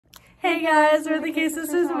Hey guys, we're the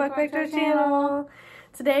K-Sisters and welcome back to our channel.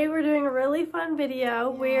 Today we're doing a really fun video.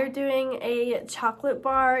 We're doing a chocolate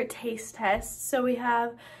bar taste test. So we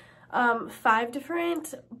have 5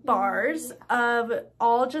 different bars of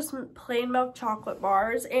all just plain milk chocolate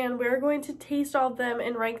bars, and we're going to taste all of them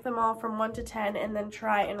and rank them all from 1 to 10 and then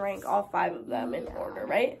try and rank all 5 of them in order,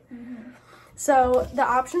 right? So the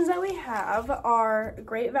options that we have are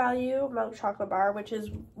Great Value milk chocolate bar, which is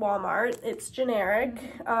Walmart. It's generic.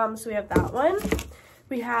 So we have that one.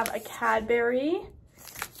 We have a Cadbury.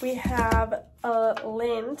 We have a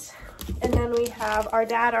Lindt. And then we have, our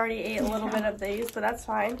dad already ate a little bit of these, but that's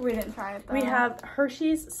fine. We didn't try it though. We have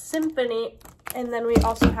Hershey's Symphony. And then we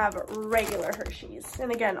also have regular Hershey's.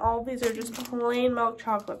 And again, all of these are just plain milk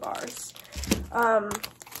chocolate bars.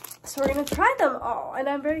 So we're gonna try them all, and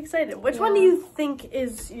I'm very excited. Which one do you think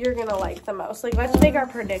you're gonna like the most? Like, let's make our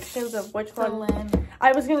predictions of which one. Lindt.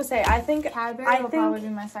 I was gonna say, I think Cadbury will probably be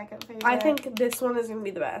my second favorite. I think this one is gonna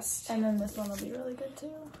be the best. And then this one will be really good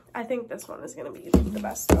too. I think this one is gonna be the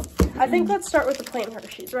best though. I think let's start with the plain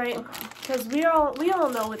Hershey's, right? Because we all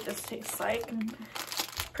know what this tastes like,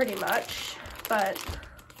 pretty much. But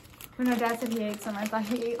when our dad said he ate some, I thought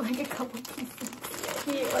he ate like a couple pieces.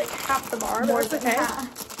 He ate like half the bar. More than than okay.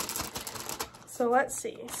 half. So let's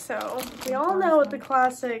see. So we all know what the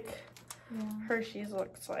classic Hershey's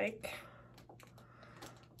looks like.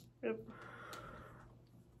 Yep.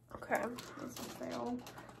 Okay. This is fail.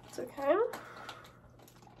 It's okay.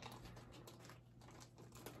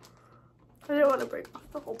 I didn't want to break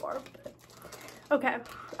off the whole bar, but okay.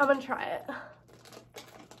 I'm gonna try it.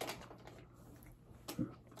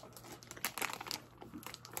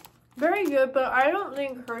 Very good, but I don't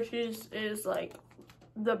think Hershey's is like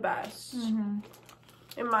the best, in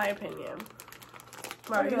my opinion.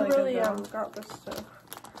 Wow, you really got this to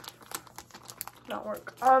not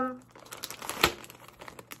work. I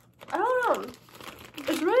don't know.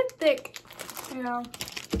 It's really thick. Yeah.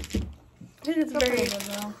 It is very good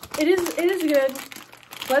though. It is good.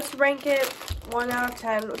 Let's rank it 1 out of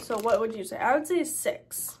 10. So what would you say? I would say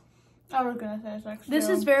 6. I was gonna say 6 This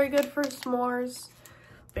too. is very good for s'mores.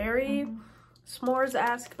 Very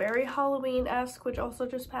s'mores-esque, very Halloween-esque, which also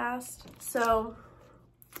just passed. So,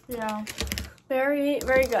 yeah, very,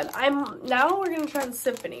 very good. Now we're gonna try the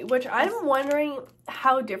Symphony, which I'm wondering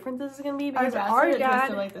how different this is gonna be because our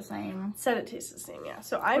dad like the same. said it tastes the same. Yeah,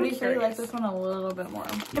 so I'm curious. You like this one a little bit more.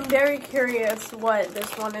 I'm very curious what this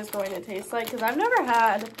one is going to taste like because I never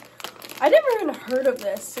even heard of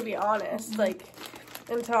this, to be honest. Like,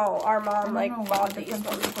 until our mom bought these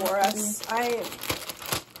ones for us.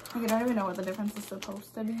 I don't even know what the difference is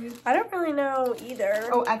supposed to be. I don't really know either.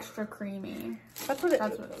 Oh, extra creamy. That's what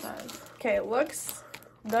it says. Okay, it looks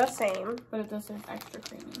the same. But it does say extra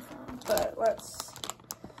creamy, so. But let's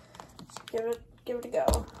give it a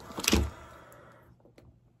go.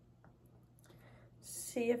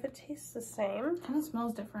 See if it tastes the same. Kind of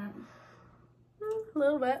smells different. A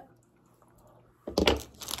little bit.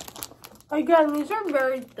 Again, these are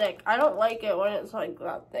very thick. I don't like it when it's like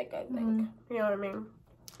that thick, I think. You know what I mean?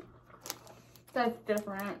 That's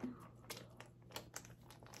different.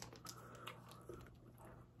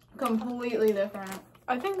 Completely different.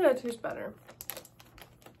 I think that it tastes better.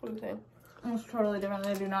 What do you think? It's totally different.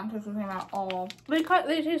 They do not taste the same at all. They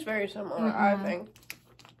taste very similar, I think.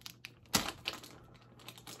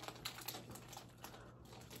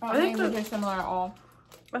 I think they taste similar at all.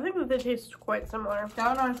 I think that they taste quite similar. That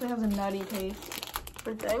one honestly has a nutty taste.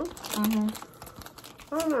 Good thing?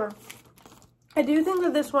 I don't know. I do think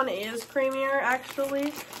that this one is creamier,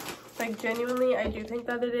 actually. Like, genuinely, I do think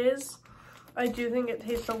that it is. I do think it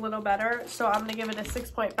tastes a little better, so I'm gonna give it a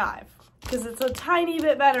 6.5. Because it's a tiny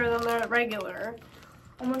bit better than the regular.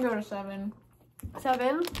 I'm gonna go to 7.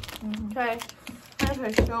 7? Okay. That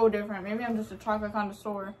tastes so different. Maybe I'm just a chocolate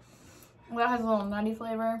connoisseur. That has a little nutty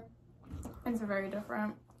flavor. It's very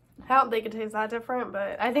different. I don't think it tastes that different,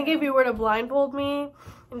 but I think if you were to blindfold me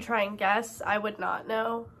and try and guess, I would not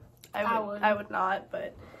know. I would not,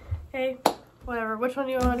 but hey, whatever. Which one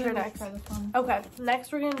do you want to try next? Try this one. Okay,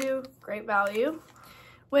 next we're gonna do Great Value,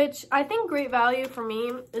 which I think Great Value for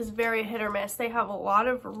me is very hit or miss. They have a lot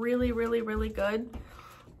of really, really, really good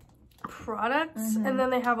products, and then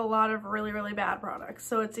they have a lot of really, really bad products.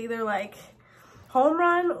 So it's either like home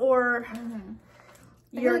run or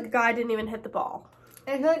your guy didn't even hit the ball.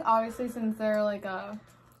 I feel like obviously since they're like a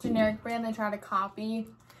generic brand, they try to copy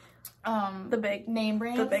the big name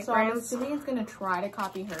brands. The big so brands. I'm assuming it's gonna try to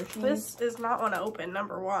copy Hershey's. This does not want to open,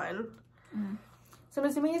 number 1. So I'm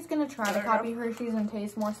assuming it's gonna try to copy Hershey's and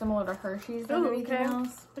taste more similar to Hershey's than anything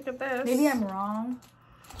else. Look at this. Maybe I'm wrong.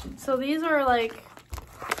 So these are like,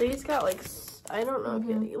 these got like taste. I don't know if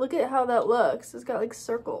you look at how that looks. It's got like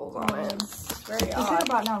circles on it. It's very We odd. should have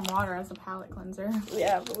brought down water as a palate cleanser.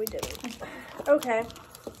 Yeah, but we didn't. Okay.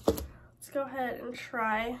 Let's go ahead and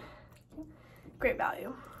try Great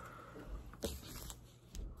Value.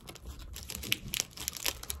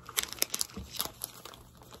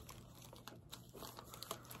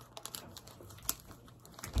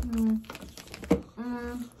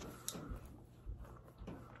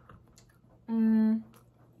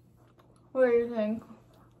 What do you think?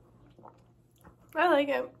 I like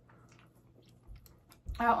it.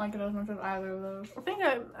 I don't like it as much as either of those. I think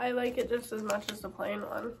I like it just as much as the plain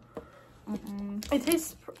one. It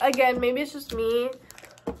tastes, again, maybe it's just me.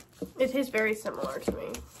 It tastes very similar to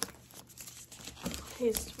me.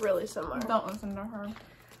 Tastes really similar. Don't listen to her.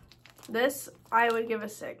 This, I would give a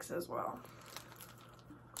 6 as well.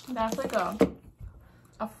 That's like a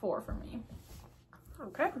 4 for me.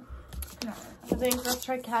 Okay. No. I think let's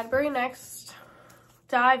try Cadbury next.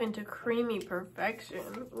 Dive into creamy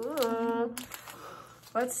perfection. Ooh.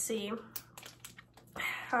 Let's see.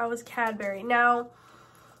 How is Cadbury? Now,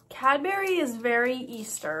 Cadbury is very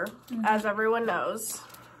Easter, as everyone knows.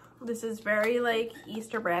 This is very like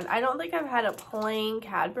Easter brand. I don't think I've had a plain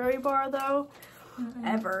Cadbury bar though,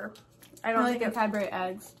 ever. I don't like think the Cadbury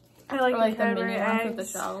eggs. I like, Or like the the Cadbury mini ones eggs. with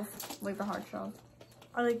the shells, like the hard shells.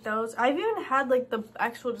 I like those. I've even had like the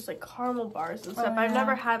actual just like caramel bars and stuff. I've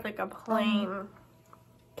never had like a plain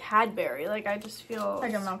Cadbury. Like I just feel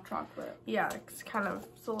Like a milk chocolate. yeah, it's kind of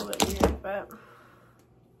it's a little bit weird, but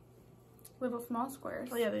Little small squares.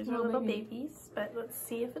 well, yeah, these are little babies. But let's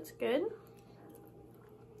see if it's good.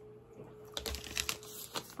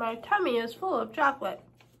 My tummy is full of chocolate.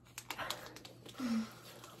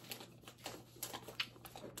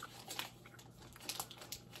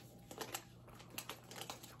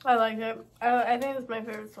 I like it. I think it's my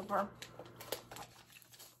favorite so far.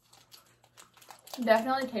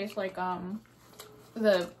 Definitely tastes like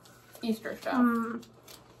the Easter stuff.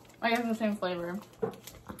 Like it's the same flavor.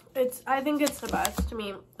 I think it's the best to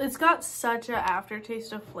me. It's got such an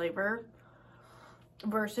aftertaste of flavor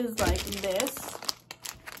versus like this.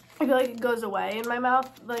 I feel like it goes away in my mouth.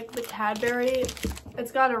 Like the Cadbury,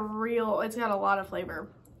 it's got a lot of flavor.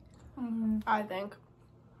 I think.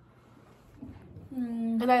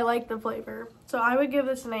 And I like the flavor. So I would give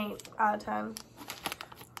this an 8 out of 10.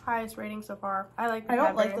 Highest rating so far. I like the I don't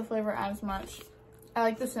Cadbury. like the flavor as much. I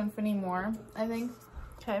like the Symphony more, I think.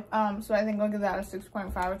 Okay. So I think I'll give that a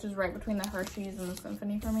 6.5, which is right between the Hershey's and the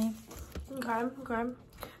Symphony for me. Okay.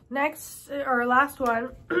 Next, or last one,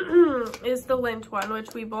 is the Lindt one,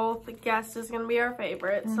 which we both guessed is going to be our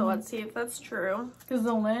favorite. So let's see if that's true. Because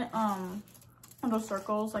the Lindt, those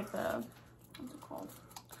circles, like the, what's it called?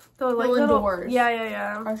 The like the little Lindors.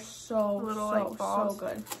 Yeah. Are so, Little, like, balls. so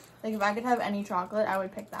good. Like, if I could have any chocolate, I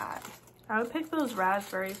would pick that. I would pick those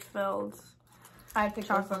raspberry filled I'd pick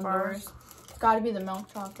chocolate those bars. bars. It's got to be the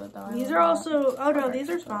milk chocolate, though. These are also, oh no, these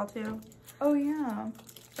are small too. Oh, yeah.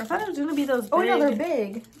 I thought it was going to be those big. Oh, no, they're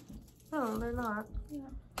big. No, they're not. Yeah.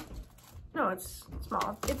 No, it's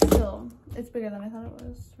small. It's bigger than I thought it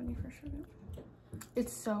was when you first showed it.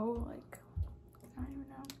 It's so, like, I don't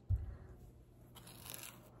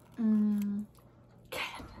even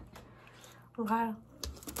know. Wow.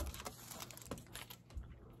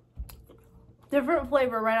 Different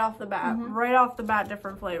flavor right off the bat. Right off the bat,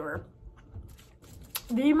 different flavor.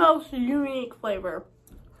 The most unique flavor.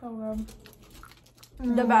 So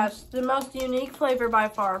good. The best. The most unique flavor by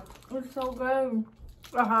far. It's so good.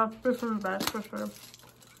 This one's the best for sure.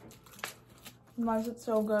 Why is it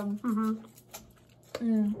so good?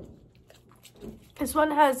 This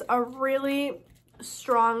one has a really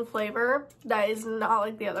strong flavor that is not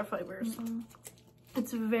like the other flavors.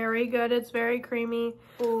 It's very good. It's very creamy.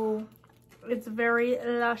 Ooh. It's very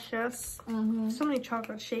luscious. So many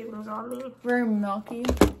chocolate shavings on me. Very milky.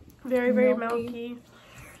 Very milky.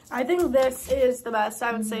 I think this is the best.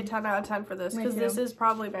 I would say 10 out of 10 for this because this is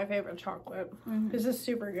probably my favorite chocolate. This is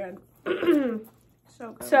super good.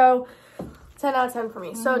 So good. So 10 out of 10 for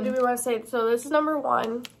me. So do we want to say, so this is number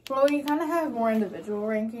 1. Well, you kind of have more individual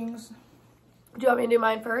rankings. Do you want me to do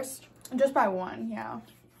mine first? Just by one, yeah.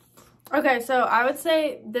 Okay, so I would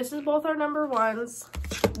say this is both our number 1s.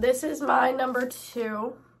 This is my number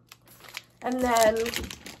 2. And then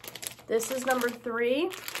this is number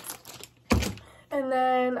 3. And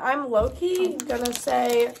then I'm low-key gonna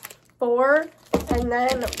say 4. And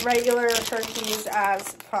then regular Hershey's as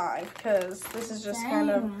 5. Because this is just kind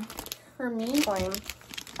of for me, plain.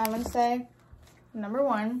 I'm gonna say number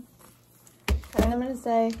 1. And then I'm gonna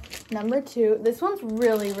say number 2. This one's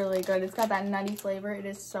really, really good. It's got that nutty flavor. It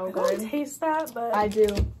is so good. I don't taste that, but I do.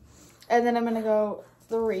 And then I'm gonna go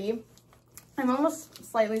 3. I'm almost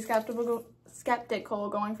slightly skeptical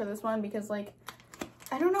going for this one because, like,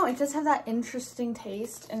 I don't know, it just has that interesting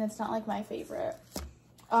taste, and it's not, like, my favorite.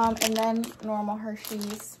 And then normal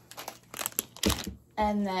Hershey's.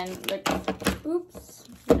 And then the, oops,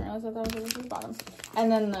 I didn't realize that was at the bottom.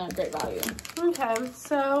 And then the Great Value. Okay,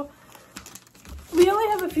 so we only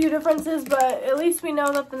have a few differences, but at least we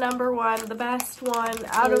know that the number one, the best one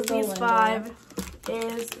out of these 5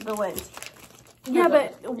 is the Lindt. Yeah,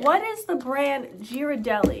 but what is the brand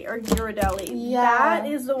Ghirardelli or Ghirardelli? Yeah. That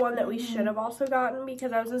is the one that we should have also gotten,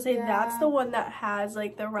 because I was going to say that's the one that has,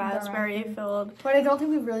 like, the raspberry filled. But I don't think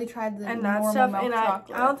we've really tried the and that normal stuff, milk and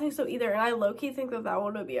chocolate. I don't think so either. And I low-key think that that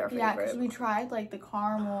one would be our favorite. Yeah, because we tried, like, the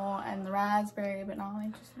caramel and the raspberry, but not,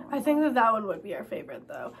 like, just normal. I think that that one would be our favorite,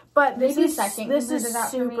 though. But this maybe is second. This is that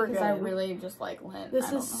super good. I really just like Lindt.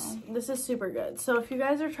 This is super good. So if you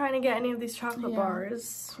guys are trying to get any of these chocolate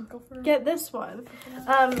bars, get this one.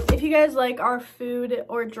 If you guys like our food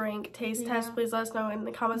or drink taste test, please let us know in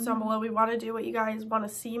the comments down below. We want to do what you guys want to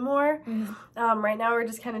see more. Right now we're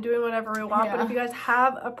just kind of doing whatever we want. But if you guys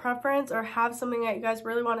have a preference or have something that you guys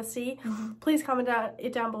really want to see, please comment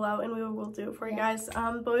it down below, and we will do it for you guys.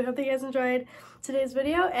 But we hope that you guys enjoyed today's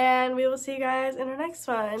video, and we will see you guys in our next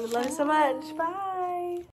one. Love you so much. Bye.